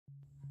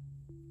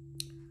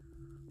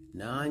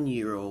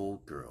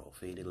9-year-old girl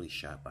fatally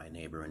shot by a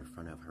neighbor in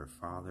front of her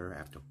father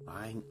after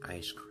buying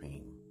ice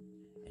cream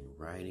and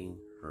riding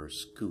her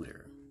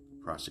scooter,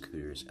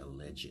 prosecutors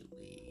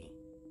allegedly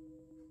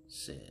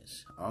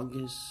says.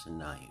 August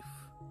 9th,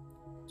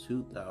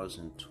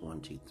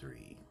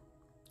 2023.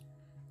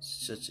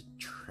 Such a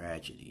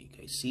tragedy.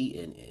 Okay,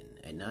 CNN.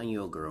 A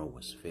 9-year-old girl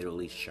was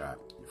fatally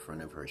shot in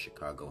front of her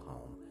Chicago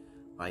home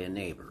by a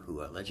neighbor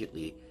who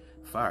allegedly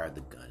fired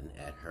the gun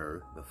at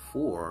her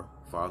before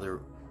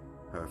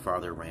her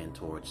father ran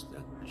towards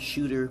the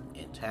shooter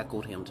and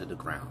tackled him to the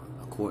ground,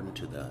 according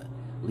to the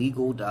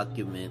legal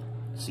document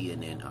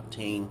CNN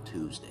obtained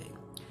Tuesday.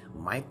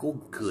 Michael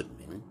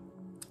Goodman,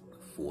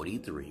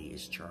 43,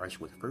 is charged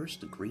with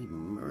first-degree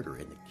murder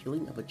in the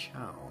killing of a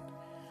child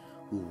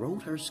who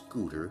rode her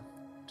scooter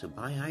to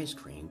buy ice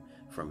cream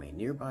from a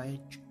nearby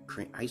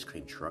ice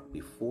cream truck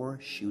before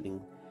the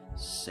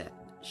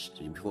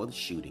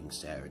shooting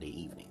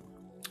Saturday evening,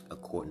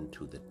 according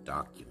to the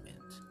document.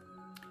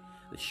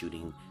 The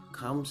shooting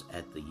comes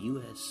at the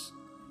U.S.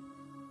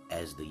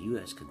 as the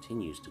U.S.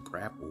 continues to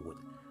grapple with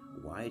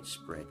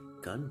widespread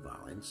gun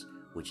violence,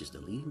 which is the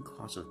leading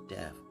cause of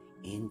death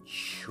in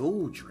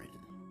children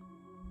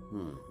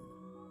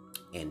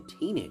and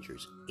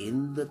teenagers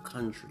in the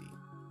country.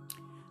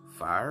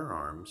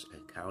 Firearms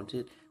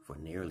accounted for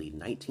nearly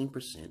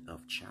 19%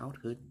 of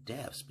childhood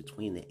deaths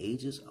between the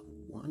ages of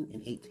 1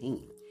 and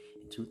 18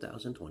 in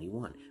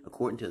 2021,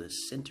 according to the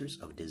Centers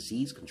of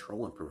Disease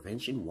Control and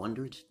Prevention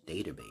Wonders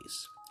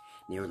database.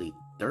 Nearly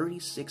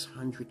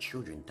 3,600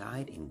 children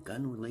died in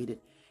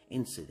gun-related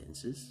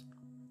incidents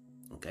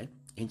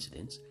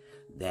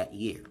that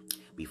year.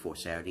 Before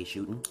Saturday's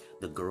shooting,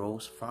 the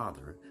girl's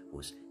father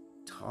was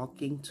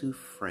talking to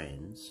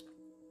friends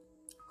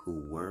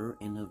who were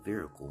in a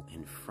vehicle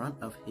in front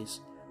of his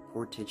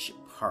Portage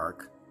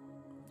Park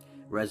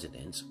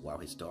residence while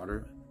his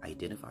daughter,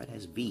 identified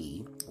as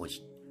V,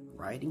 was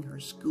riding her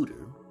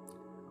scooter,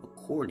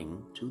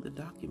 according to the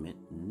document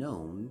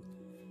known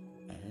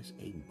as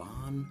a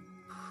bond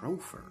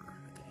proffer,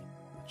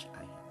 which I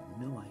have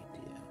no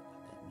idea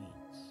what that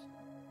means.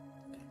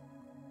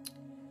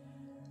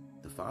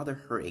 The father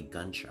heard a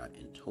gunshot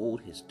and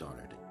told his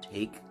daughter to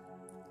take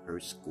her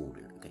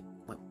scooter.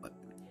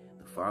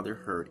 The father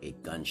heard a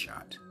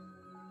gunshot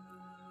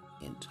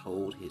and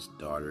told his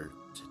daughter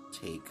to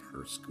take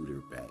her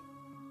scooter back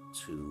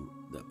to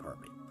the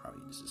apartment.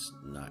 Probably this is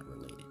not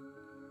related.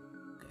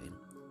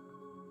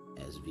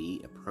 As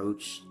V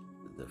approached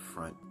the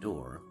front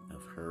door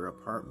of her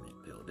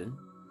apartment building,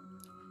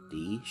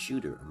 the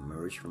shooter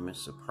emerged from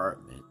his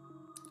apartment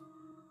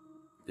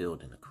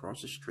building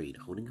across the street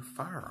holding a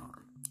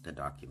firearm, the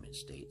document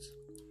states.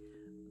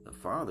 The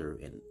father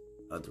and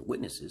other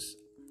witnesses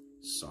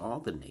saw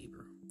the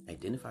neighbor,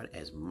 identified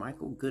as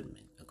Michael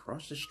Goodman,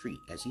 across the street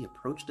as he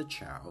approached the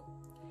child,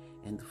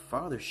 and the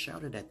father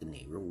shouted at the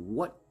neighbor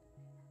what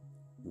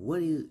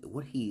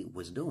he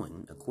was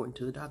doing, according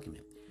to the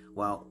document.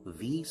 While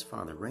V's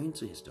father ran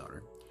to his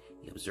daughter,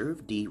 he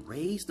observed D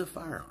raise the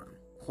firearm,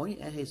 point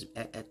it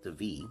at the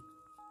V,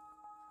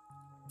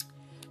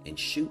 and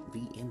shoot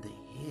V in the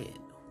head.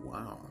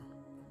 Wow.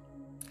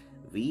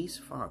 V's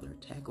father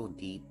tackled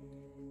D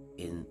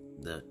in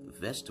the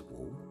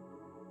vestibule,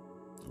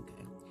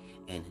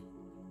 and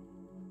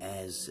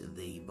as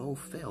they both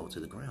fell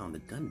to the ground, the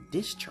gun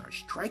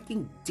discharged,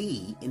 striking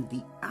D in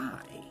the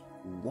eye.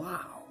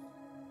 Wow.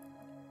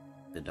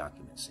 The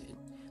document said.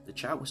 The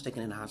child was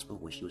taken in the hospital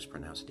where she was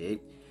pronounced dead.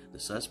 The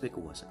suspect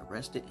was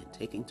arrested and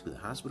taken to the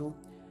hospital.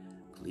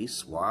 Police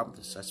swabbed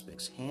the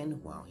suspect's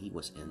hand while he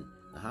was in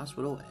the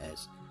hospital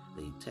as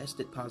they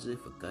tested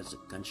positive for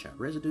gunshot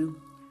residue.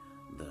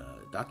 The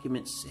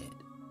document said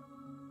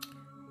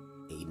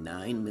a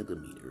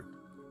 9mm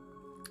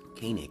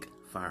Koenig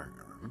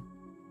firearm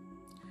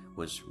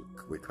was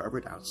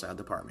recovered outside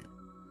the apartment.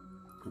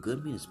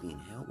 Goodman is being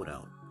held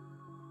without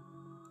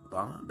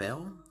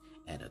bail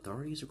at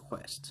authorities'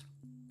 request.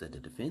 The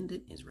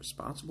defendant is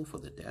responsible for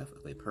the death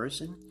of a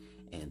person,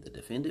 and the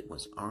defendant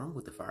was armed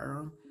with the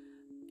firearm,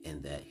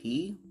 and that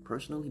he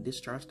personally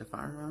discharged the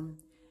firearm,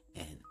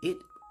 and it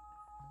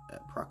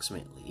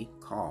approximately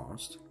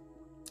caused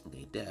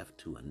the death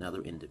to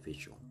another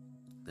individual,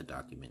 the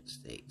document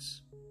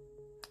states.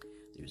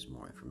 There's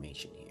more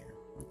information here,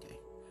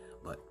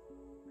 but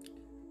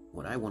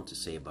what I want to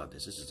say about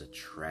this is a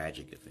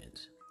tragic event.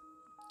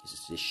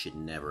 This should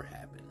never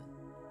happen.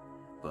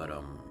 But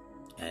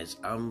as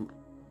I'm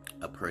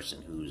a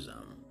person who's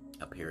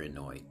a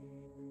paranoid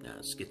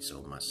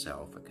schizo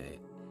myself,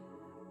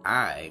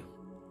 I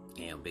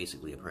am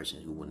basically a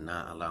person who will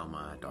not allow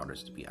my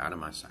daughters to be out of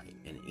my sight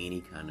in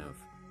any kind of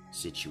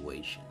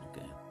situation.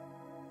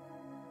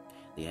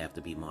 They have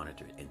to be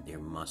monitored, and there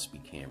must be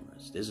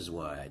cameras. This is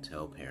why I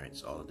tell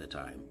parents all the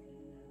time,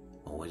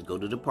 always go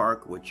to the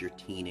park with your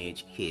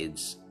teenage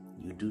kids.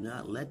 You do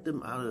not let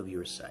them out of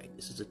your sight.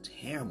 This is a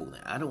terrible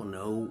thing. I don't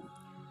know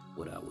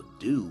what I would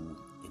do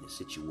in a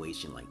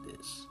situation like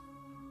this.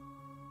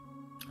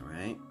 All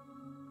right?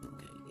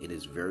 It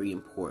is very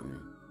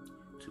important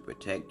to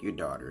protect your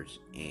daughters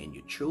and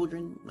your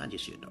children, not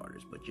just your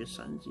daughters, but your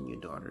sons and your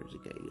daughters,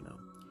 okay,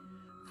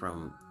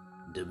 from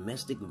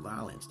domestic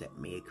violence that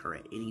may occur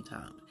at any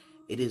time.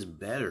 It is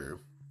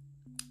better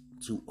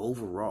to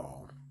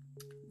overall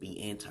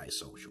be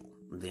antisocial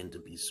than to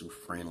be so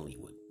friendly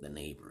with the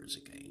neighbors,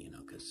 okay,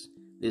 because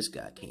this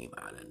guy came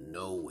out of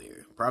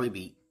nowhere. Probably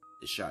be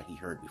the shot he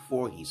heard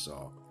before he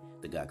saw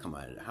the guy come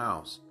out of the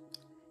house.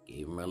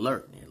 Gave him an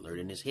alert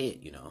in his head,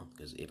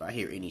 because if I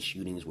hear any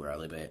shootings where I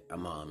live at,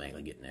 I'm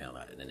automatically getting the hell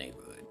out of the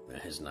neighborhood.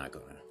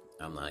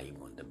 I'm not even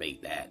going to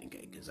debate that,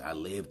 okay, because I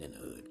lived in the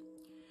hood.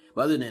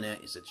 But other than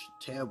that, it's a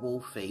terrible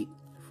fate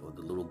for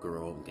the little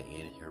girl,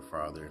 okay, and her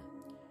father.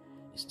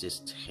 It's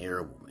just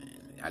terrible,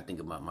 man. I think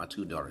about my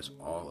 2 daughters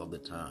all of the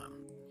time.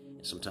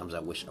 And sometimes I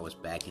wish I was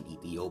back in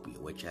Ethiopia,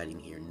 which I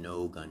didn't hear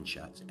no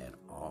gunshots at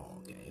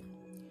all, okay?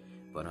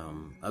 But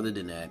other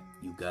than that,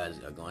 you guys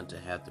are going to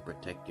have to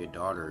protect your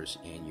daughters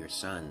and your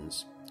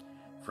sons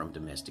from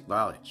domestic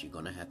violence. You're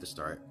going to have to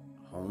start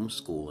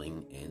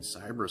homeschooling and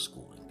cyber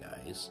schooling,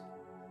 guys.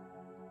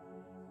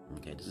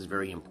 Okay, this is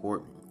very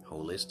important.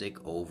 Holistic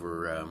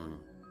over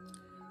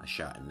a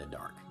shot in the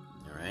dark,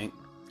 all right?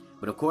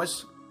 But of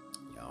course,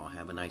 y'all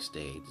have a nice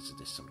day. This is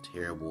just some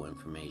terrible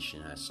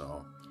information I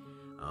saw.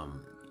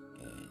 And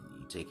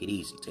you take it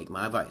easy. Take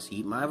my advice.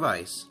 Heed my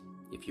advice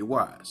if you're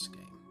wise,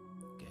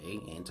 okay?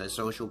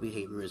 Antisocial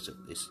behavior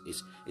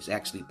is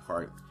actually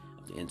part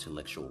of the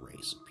intellectual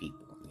race of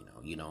people.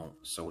 You don't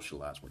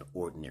socialize with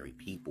ordinary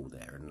people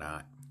that are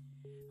not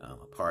a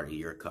part of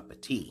your cup of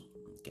tea.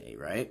 Okay,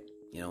 right?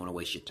 You don't want to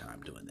waste your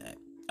time doing that.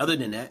 Other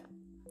than that,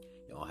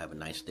 y'all have a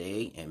nice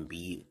day and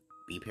be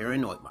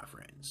paranoid, my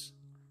friends.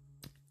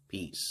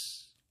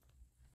 Peace.